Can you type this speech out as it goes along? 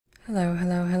Hello,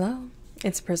 hello, hello.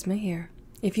 It's Prisma here.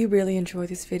 If you really enjoy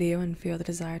this video and feel the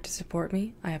desire to support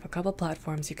me, I have a couple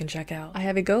platforms you can check out. I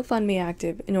have a GoFundMe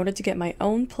active in order to get my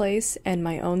own place and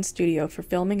my own studio for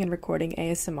filming and recording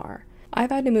ASMR.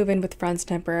 I've had to move in with friends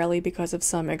temporarily because of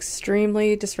some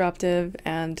extremely disruptive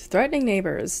and threatening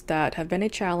neighbors that have been a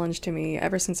challenge to me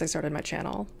ever since I started my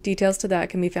channel. Details to that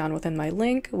can be found within my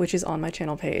link, which is on my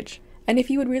channel page. And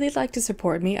if you would really like to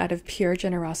support me out of pure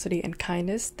generosity and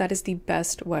kindness, that is the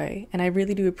best way, and I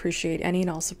really do appreciate any and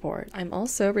all support. I'm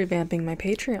also revamping my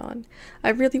Patreon. I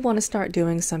really want to start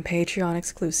doing some Patreon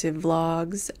exclusive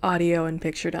vlogs, audio, and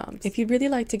picture dumps. If you'd really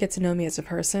like to get to know me as a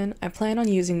person, I plan on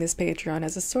using this Patreon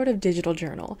as a sort of digital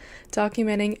journal,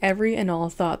 documenting every and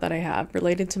all thought that I have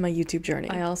related to my YouTube journey.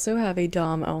 I also have a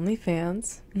Dom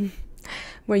OnlyFans,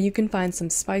 where you can find some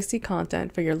spicy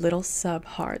content for your little sub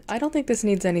heart. I don't think this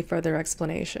needs any further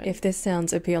explanation. If this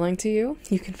sounds appealing to you,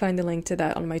 you can find the link to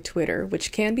that on my Twitter,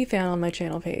 which can be found on my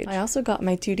channel page. I also got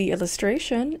my 2D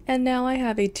illustration, and now I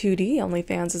have a 2D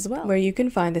OnlyFans as well, where you can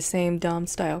find the same Dom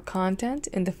style content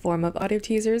in the form of audio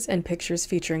teasers and pictures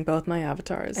featuring both my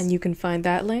avatars. And you can find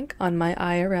that link on my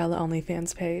IRL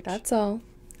OnlyFans page. That's all.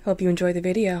 Hope you enjoy the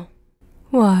video.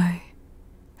 Why?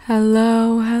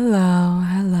 Hello, hello,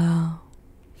 hello.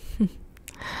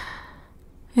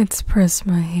 It's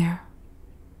Prisma here.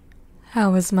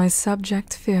 How is my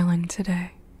subject feeling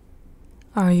today?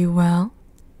 Are you well?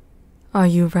 Are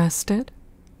you rested?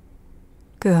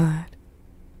 Good.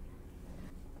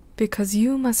 Because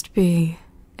you must be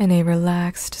in a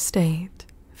relaxed state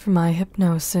for my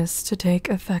hypnosis to take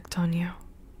effect on you.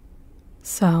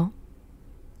 So,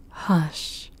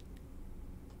 hush.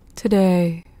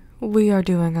 Today, we are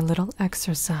doing a little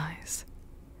exercise.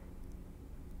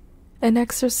 An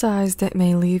exercise that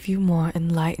may leave you more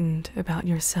enlightened about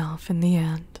yourself in the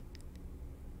end.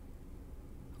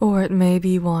 Or it may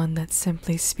be one that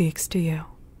simply speaks to you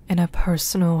in a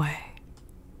personal way.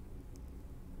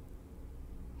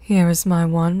 Here is my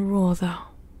one rule though,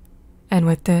 and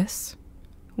with this,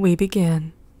 we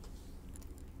begin.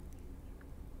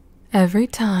 Every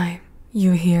time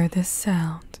you hear this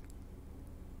sound,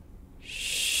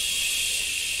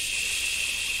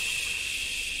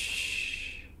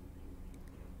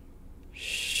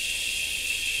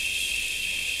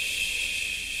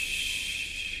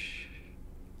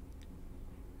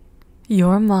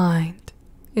 your mind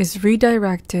is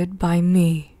redirected by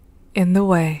me in the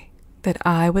way that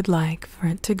I would like for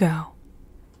it to go.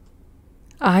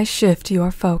 I shift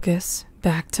your focus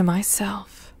back to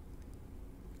myself,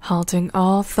 halting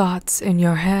all thoughts in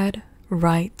your head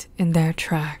right in their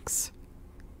tracks.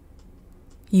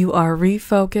 You are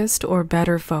refocused or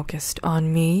better focused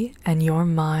on me, and your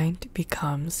mind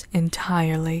becomes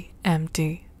entirely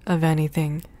empty of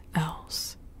anything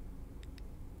else.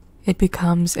 It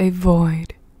becomes a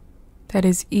void that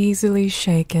is easily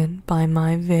shaken by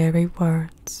my very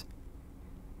words,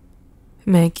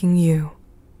 making you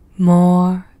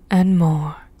more and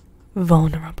more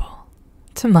vulnerable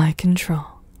to my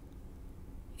control.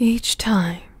 Each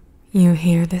time you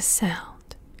hear this sound,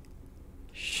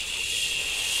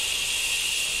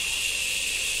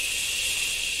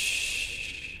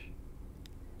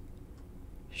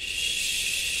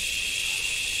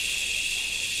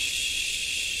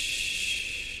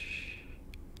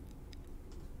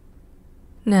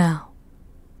 now,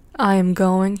 I am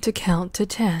going to count to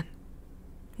 10.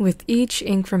 With each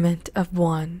increment of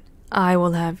 1, I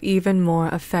will have even more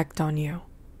effect on you.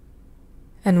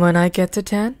 And when I get to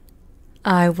 10,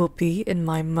 I will be in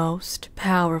my most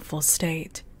powerful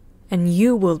state, and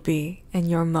you will be in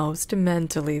your most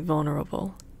mentally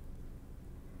vulnerable.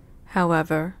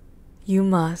 However, you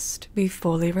must be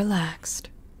fully relaxed.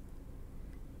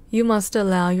 You must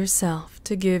allow yourself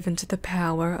to give into the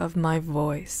power of my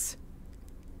voice.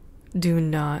 Do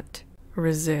not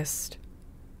resist.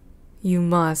 You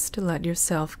must let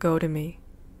yourself go to me.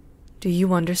 Do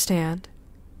you understand?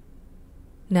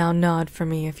 Now nod for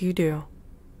me if you do.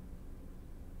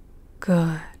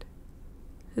 Good.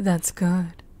 That's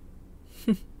good.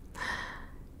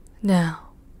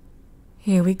 Now,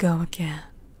 here we go again.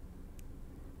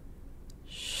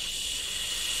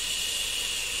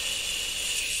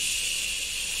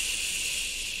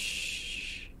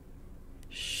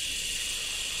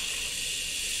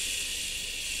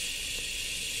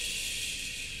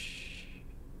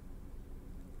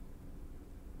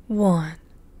 1.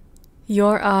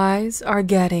 Your eyes are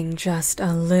getting just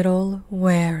a little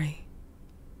wary,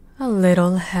 a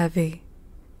little heavy.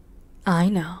 I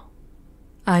know.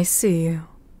 I see you.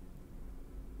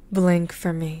 Blink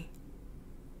for me.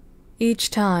 Each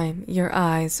time your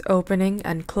eyes opening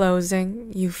and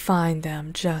closing, you find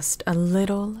them just a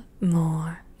little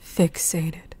more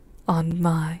fixated on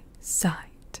my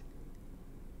sight.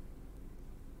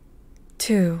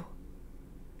 2.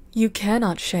 You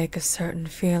cannot shake a certain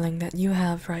feeling that you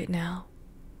have right now.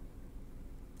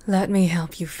 Let me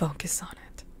help you focus on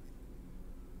it.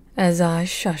 As I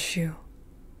shush you,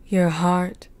 your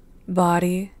heart,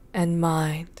 body, and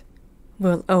mind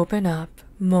will open up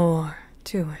more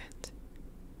to it.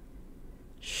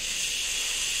 Shh.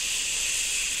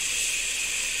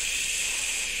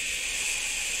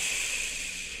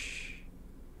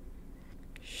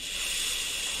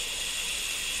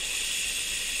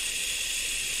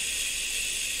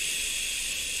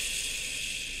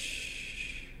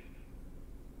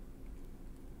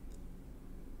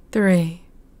 Three.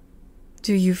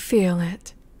 Do you feel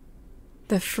it?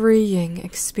 The freeing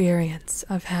experience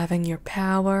of having your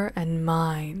power and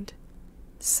mind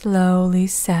slowly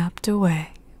sapped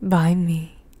away by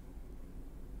me.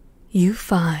 You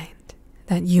find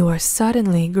that you are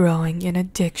suddenly growing in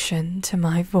addiction to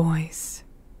my voice.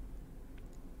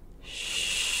 Shh.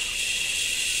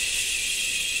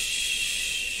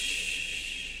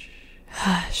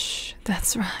 Hush,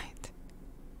 that's right.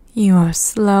 You are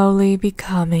slowly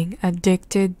becoming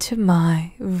addicted to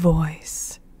my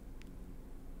voice.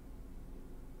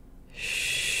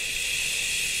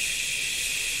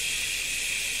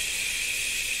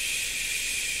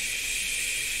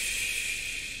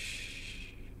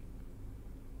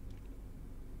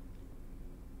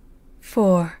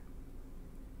 Four.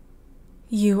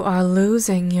 You are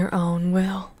losing your own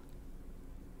will.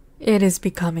 It is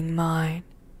becoming mine.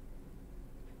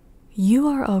 You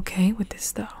are okay with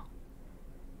this, though.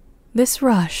 This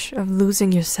rush of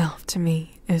losing yourself to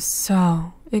me is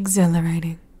so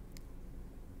exhilarating.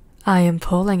 I am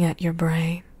pulling at your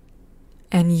brain,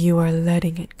 and you are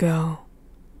letting it go.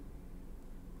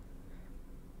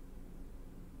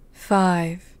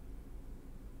 5.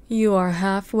 You are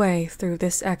halfway through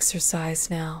this exercise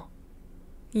now.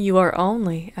 You are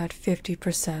only at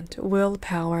 50%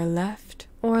 willpower left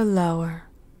or lower.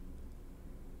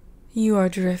 You are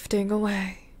drifting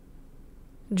away,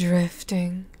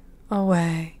 drifting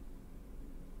away,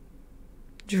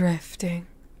 drifting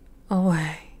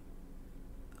away,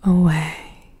 away,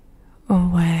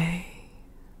 away,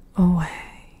 away.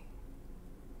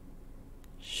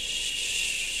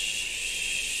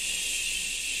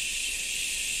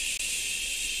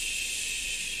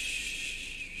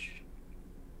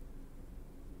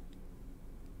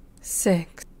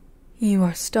 Six. You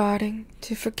are starting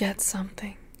to forget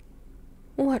something.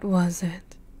 What was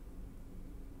it?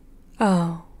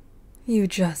 Oh, you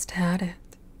just had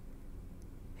it.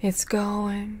 It's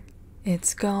going,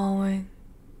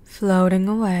 floating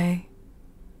away.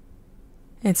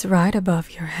 It's right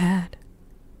above your head.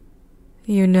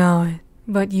 You know it,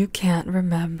 but you can't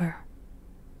remember.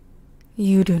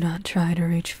 You do not try to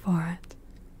reach for it.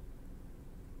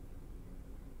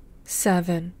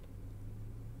 7.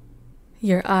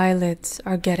 Your eyelids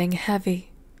are getting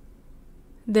heavy.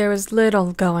 There is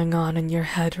little going on in your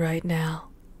head right now,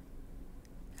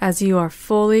 as you are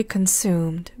fully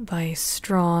consumed by a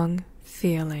strong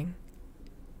feeling.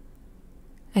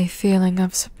 A feeling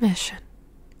of submission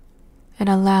and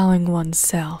allowing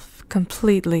oneself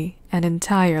completely and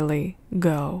entirely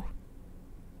go.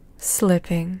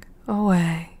 Slipping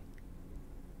away,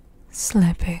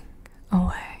 slipping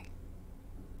away.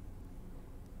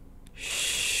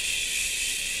 Shh.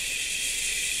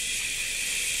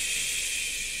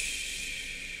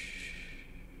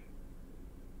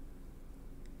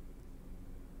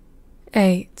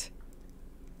 8.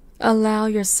 Allow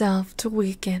yourself to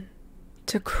weaken,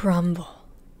 to crumble,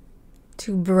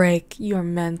 to break your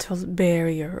mental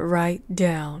barrier right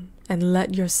down and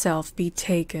let yourself be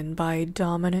taken by a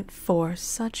dominant force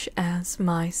such as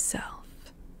myself.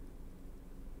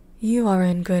 You are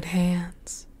in good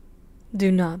hands.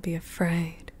 Do not be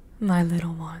afraid, my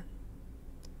little one.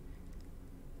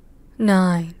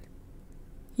 9.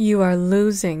 You are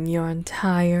losing your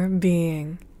entire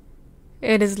being.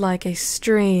 It is like a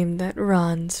stream that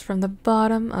runs from the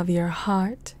bottom of your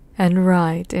heart and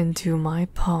right into my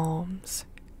palms.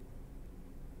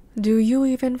 Do you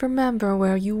even remember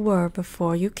where you were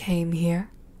before you came here?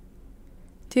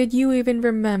 Did you even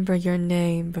remember your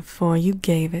name before you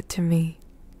gave it to me?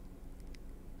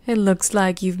 It looks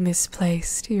like you've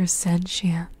misplaced your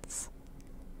sentience.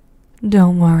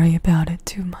 Don't worry about it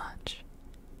too much.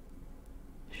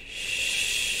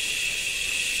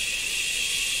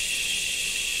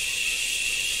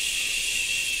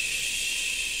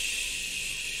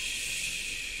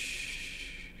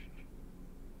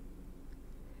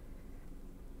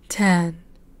 10.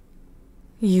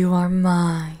 You are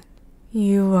mine.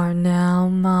 You are now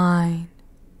mine.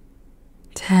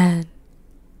 10.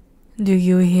 Do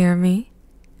you hear me?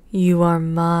 You are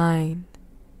mine.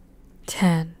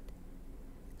 10.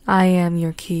 I am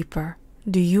your keeper.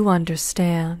 Do you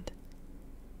understand?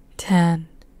 10.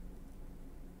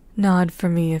 Nod for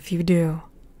me if you do.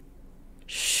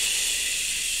 Shh.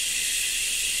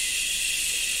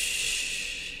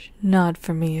 Nod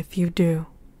for me if you do.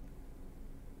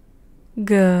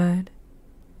 Good.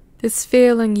 This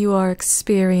feeling you are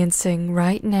experiencing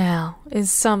right now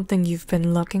is something you've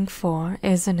been looking for,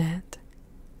 isn't it?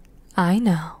 I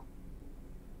know.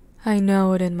 I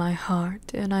know it in my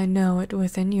heart, and I know it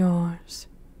within yours.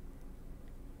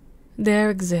 There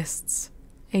exists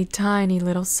a tiny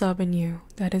little sub in you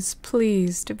that is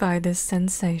pleased by this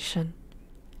sensation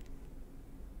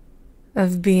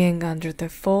of being under the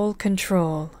full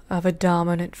control of a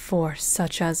dominant force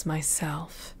such as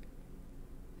myself.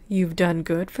 You've done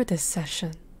good for this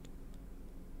session.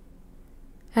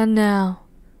 And now,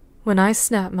 when I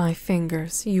snap my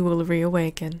fingers, you will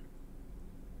reawaken.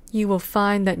 You will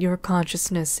find that your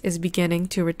consciousness is beginning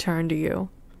to return to you.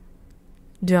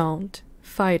 Don't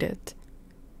fight it.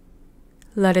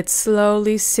 Let it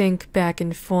slowly sink back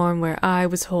in form where I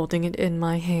was holding it in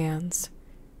my hands.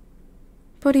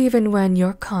 But even when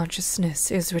your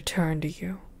consciousness is returned to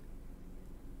you,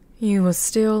 you will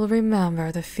still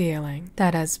remember the feeling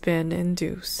that has been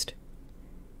induced.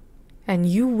 And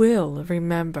you will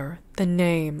remember the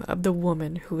name of the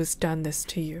woman who has done this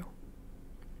to you.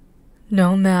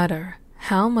 No matter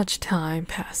how much time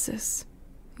passes,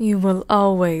 you will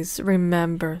always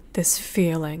remember this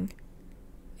feeling.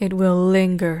 It will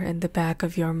linger in the back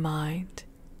of your mind,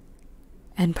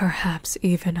 and perhaps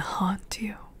even haunt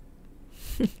you.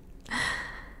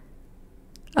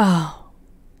 Oh.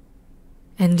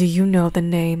 And do you know the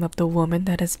name of the woman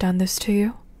that has done this to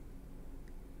you?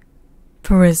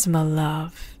 Prisma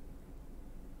love.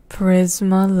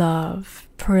 Prisma love.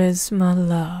 Prisma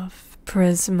love.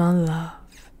 Prisma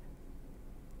love.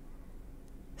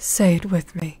 Say it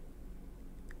with me.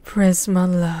 Prisma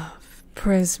love.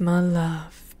 Prisma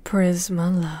love.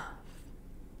 Prisma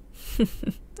love.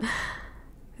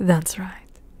 That's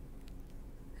right.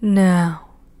 Now,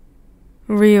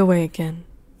 reawaken.